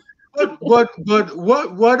 poem. but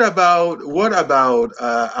what about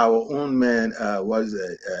our own man? Was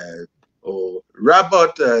it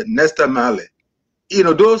Robert Nesta Marley?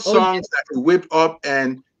 Those Oh yes, songs that he whipped up,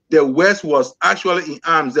 and the West was actually in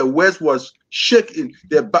arms. The West was shaking.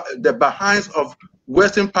 The behinds of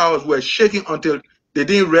Western powers were shaking until they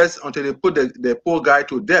didn't rest until they put the poor guy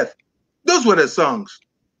to death. Those were the songs.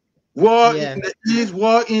 War in yeah, the East,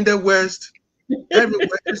 war in the West.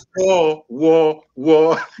 Everywhere is war, war,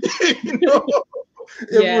 war. you know, yeah.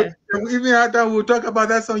 if we even had time, we'll talk about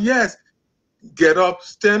that song. Yes, get up,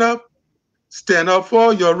 stand up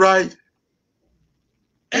for your right.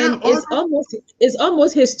 And And all it's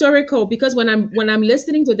almost historical because when I'm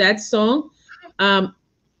listening to that song, um,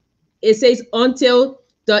 it says until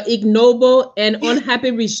the ignoble and yes,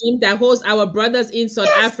 unhappy regime that holds our brothers in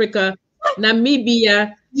South yes, Africa,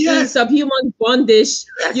 Namibia in yes, subhuman bondage,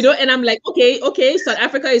 yes, and I'm like, okay, South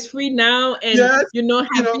Africa is free now and yes, you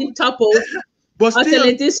have know, been toppled, but still,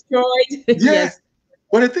 utterly destroyed. yes. Yes,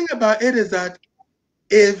 But the thing about it is that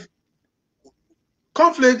if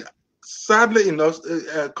conflict, sadly enough,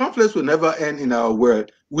 conflicts will never end in our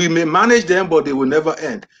world. We may manage them, but they will never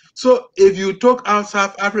end. So if you took out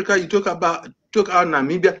South Africa, you took out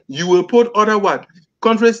Namibia, you will put other what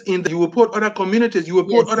countries in there. You will put other communities. You will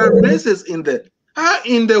put yes, other races in there. How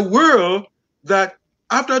in the world that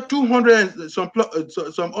after 200 and some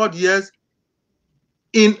odd years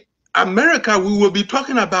in America, we will be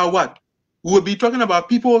talking about what? We will be talking about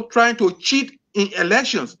people trying to cheat in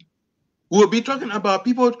elections. We'll be talking about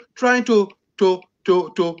people trying to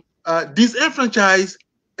disenfranchise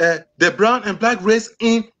the brown and black race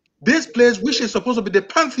in this place, which is supposed to be the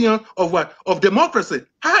pantheon of what? Of democracy.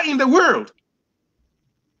 How in the world?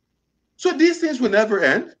 So these things will never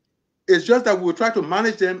end. It's just that we'll try to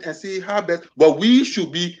manage them and see how best. But we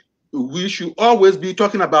should always be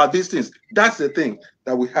talking about these things. That's the thing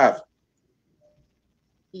that we have.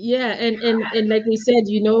 yeah, and like we said,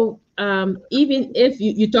 even if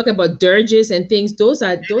you talk about dirges and things, those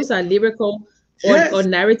are lyrical or Yes,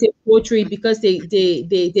 narrative poetry because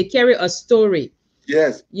they carry a story.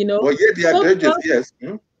 yes. You know, But yet they are folk judges. love. Yes.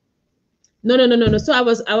 No, no, no, no, no. So I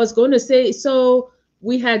was going to say. So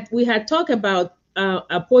we had talked about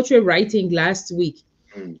a poetry writing last week,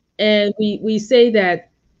 Mm-hmm. and we say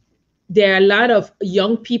that there are a lot of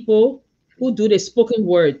young people who do the spoken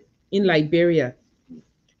word in Liberia,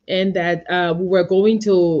 and that we were going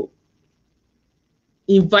to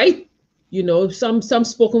invite some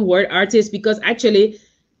spoken word artists because actually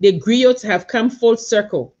the griots have come full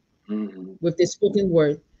circle Mm-hmm. with the spoken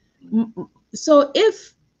word. So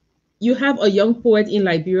if you have a young poet in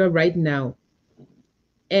Liberia right now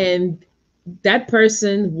and that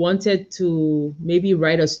person wanted to maybe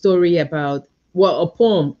write a story about, well, a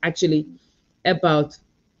poem actually about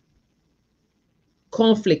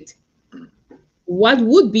conflict, what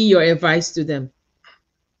would be your advice to them?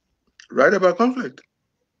 Write about conflict.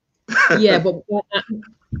 Yeah, but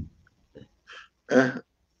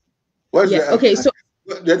What's yeah. the Okay, so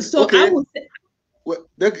I okay? would say, Well,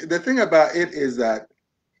 the thing about it is that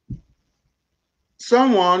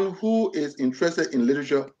someone who is interested in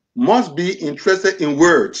literature must be interested in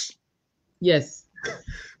words, yes,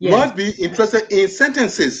 yeah, must be interested in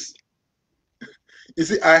sentences. You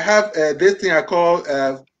see, I have this thing I call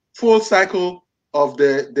full cycle of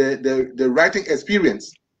the writing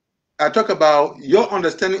experience. I talk about your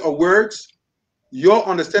understanding of words, your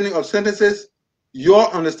understanding of sentences,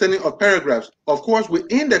 your understanding of paragraphs. Of course,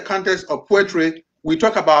 within the context of poetry, we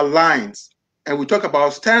talk about lines and we talk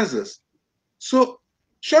about stanzas. So,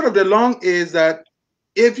 short of the long is that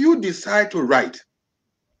if you decide to write,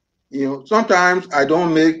 sometimes I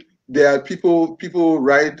don't make. There are people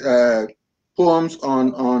write poems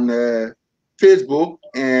on Facebook,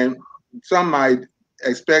 and some might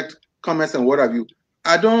expect comments and what have you.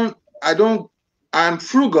 I don't. I'm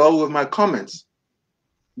frugal with my comments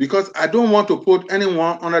because I don't want to put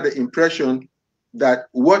anyone under the impression that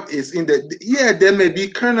what is in there may be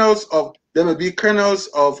kernels of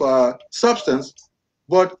substance,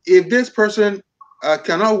 but if this person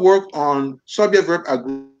cannot work on subject verb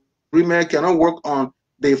agreement, cannot work on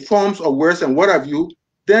the forms of words and what have you,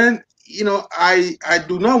 then I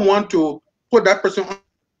do not want to put that person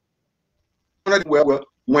under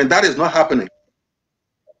when that is not happening.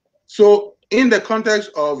 So in the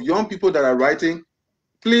context of young people that are writing,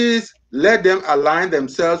 please let them align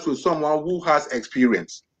themselves with someone who has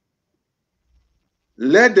experience.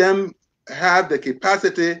 Let them have the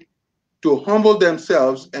capacity to humble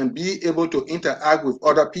themselves and be able to interact with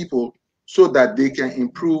other people so that they can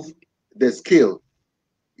improve the skill.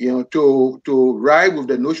 To write with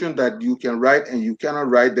the notion that you can write and you cannot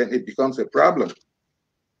write, then it becomes a problem.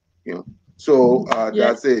 So yeah.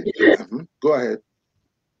 that's it. Go ahead.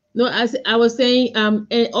 No, as I was saying,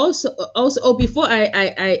 and also, oh, before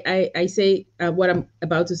I say what I'm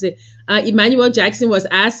about to say, Emmanuel Jackson was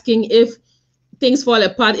asking if things fall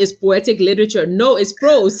apart is poetic literature. No, it's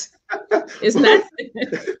prose. It's not.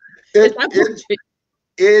 It's not it, poetry.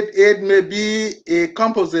 it may be a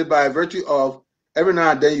composite by virtue of every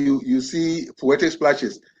now and then you see poetic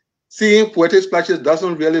splashes. Seeing poetic splashes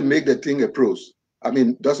doesn't really make the thing a prose. I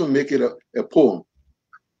mean, doesn't make it a poem.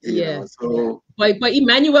 Yeah. So. But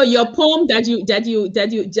Emmanuel, your poem that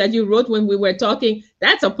you wrote when we were talking,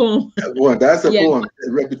 that's a poem. Well, that's a Yeah. poem.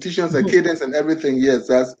 Repetitions and cadence and everything. Yes,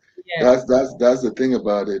 that's Yeah. that's the thing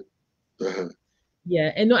about it.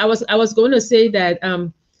 Yeah. And no, I was going to say that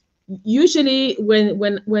usually when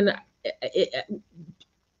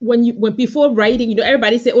before writing,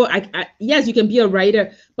 everybody say, oh, yes, you can be a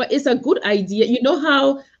writer, but it's a good idea. You know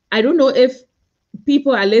how, I don't know if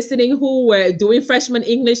people are listening who were doing freshman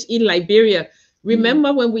English in Liberia.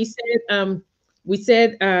 Remember when we said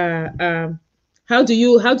how do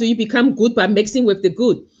you become good by mixing with the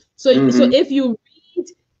good? So if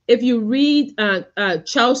you read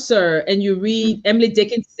Chaucer and you read Emily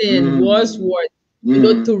Dickinson, Wordsworth,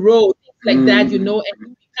 Thoreau, things like that, and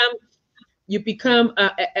you become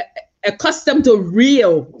accustomed to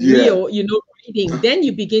real reading, then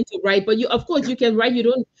you begin to write. But of course you can write. You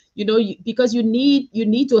don't because you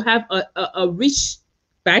need to have a rich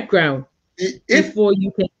background before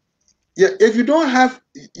you can. If you don't have,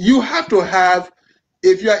 you have to have.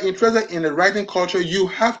 If you are interested in the writing culture, you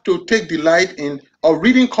have to take delight in a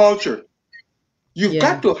reading culture. You've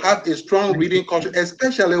got to have a strong reading culture,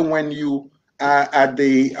 especially when you are at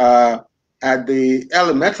the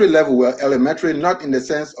elementary level. Well, elementary, not in the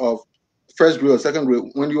sense of first grade or second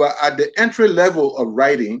grade. When you are at the entry level of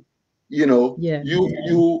writing, you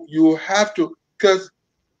have to, because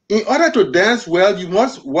in order to dance well, you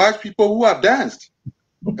must watch people who have danced.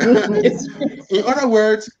 In other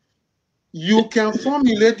words, you can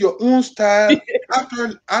formulate your own style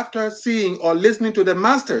after seeing or listening to the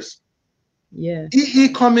masters. Yeah. E.E.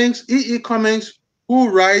 Cummings, who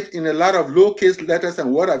write in a lot of lowercase letters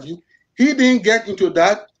and what have you, he didn't get into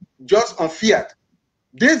that just on fiat.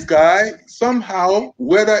 This guy, somehow,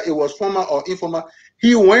 whether it was formal or informal,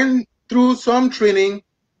 he went through some training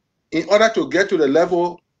in order to get to the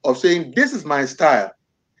level of saying, this is my style.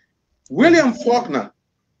 William Faulkner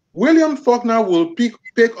will pick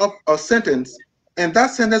up a sentence, and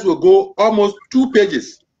that sentence will go almost 2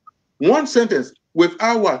 pages. One sentence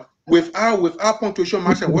without what? Without punctuation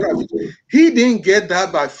marks and what have you. He didn't get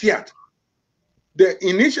that by fiat. The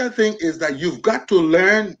initial thing is that you've got to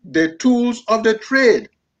learn the tools of the trade.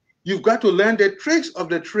 You've got to learn the tricks of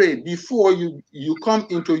the trade before you come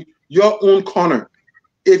into your own corner.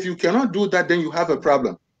 If you cannot do that, then you have a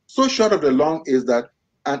problem. So short of the long is that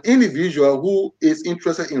an individual who is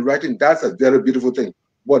interested in writing, that's a very beautiful thing.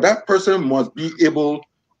 But that person must be able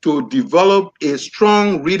to develop a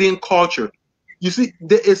strong reading culture. You see,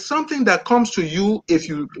 there is something that comes to you if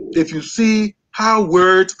you see how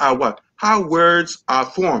words are how words are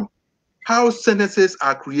formed, how sentences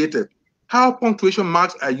are created, how punctuation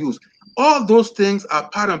marks are used. All those things are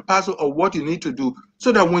part and parcel of what you need to do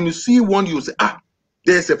so that when you see one, you say,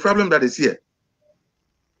 there's a problem that is here.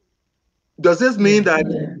 Does this mean that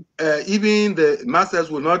even the masters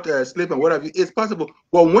will not sleep and what have you? It's possible.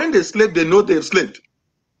 But when they sleep, they know they've slept.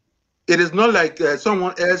 It is not like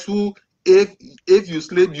someone else who, if you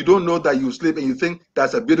sleep, you don't know that you sleep and you think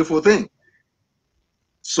that's a beautiful thing.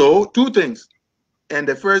 So, two things. And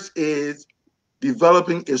the first is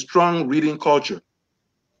developing a strong reading culture.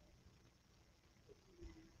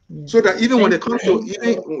 So that even when it comes to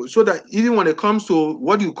even when it comes to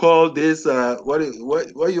what you call this, what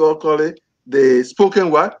you all call it, the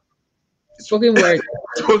spoken what? Spoken word.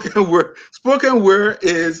 Spoken word. Spoken word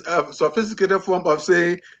is a sophisticated form of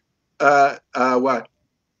saying what?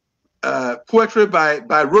 Poetry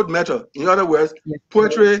by rote method. In other words,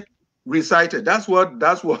 poetry recited. That's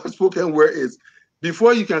what spoken word is.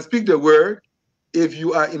 Before you can speak the word, if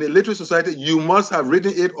you are in a literary society, you must have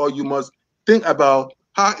written it, or you must think about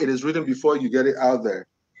how it is written before you get it out there.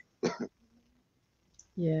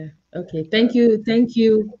 Yeah. Okay. Thank you,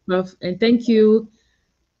 Prof. And thank you,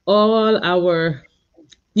 all our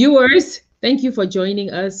viewers. Thank you for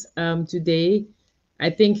joining us today. I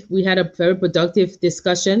think we had a very productive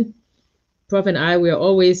discussion. Prof and I, we are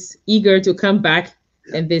always eager to come back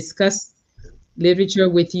and discuss literature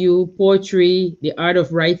with you, poetry, the art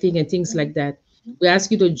of writing, and things like that. We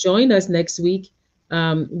ask you to join us next week.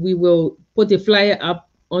 We will put the flyer up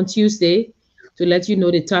on Tuesday to let you know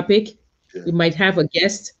the topic. We might have a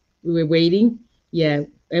guest. We were waiting. Yeah.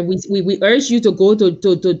 And we urge you to go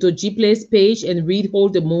to G Play's page and read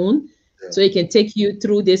Hold the Moon so it can take you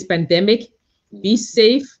through this pandemic. Be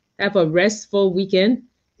safe. Have a restful weekend.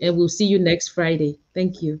 And we'll see you next Friday.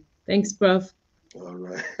 Thank you. Thanks, Prof. All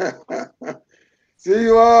right. See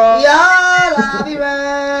you all. Ya la viva.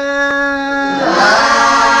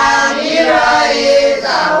 La vida es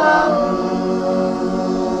ahora.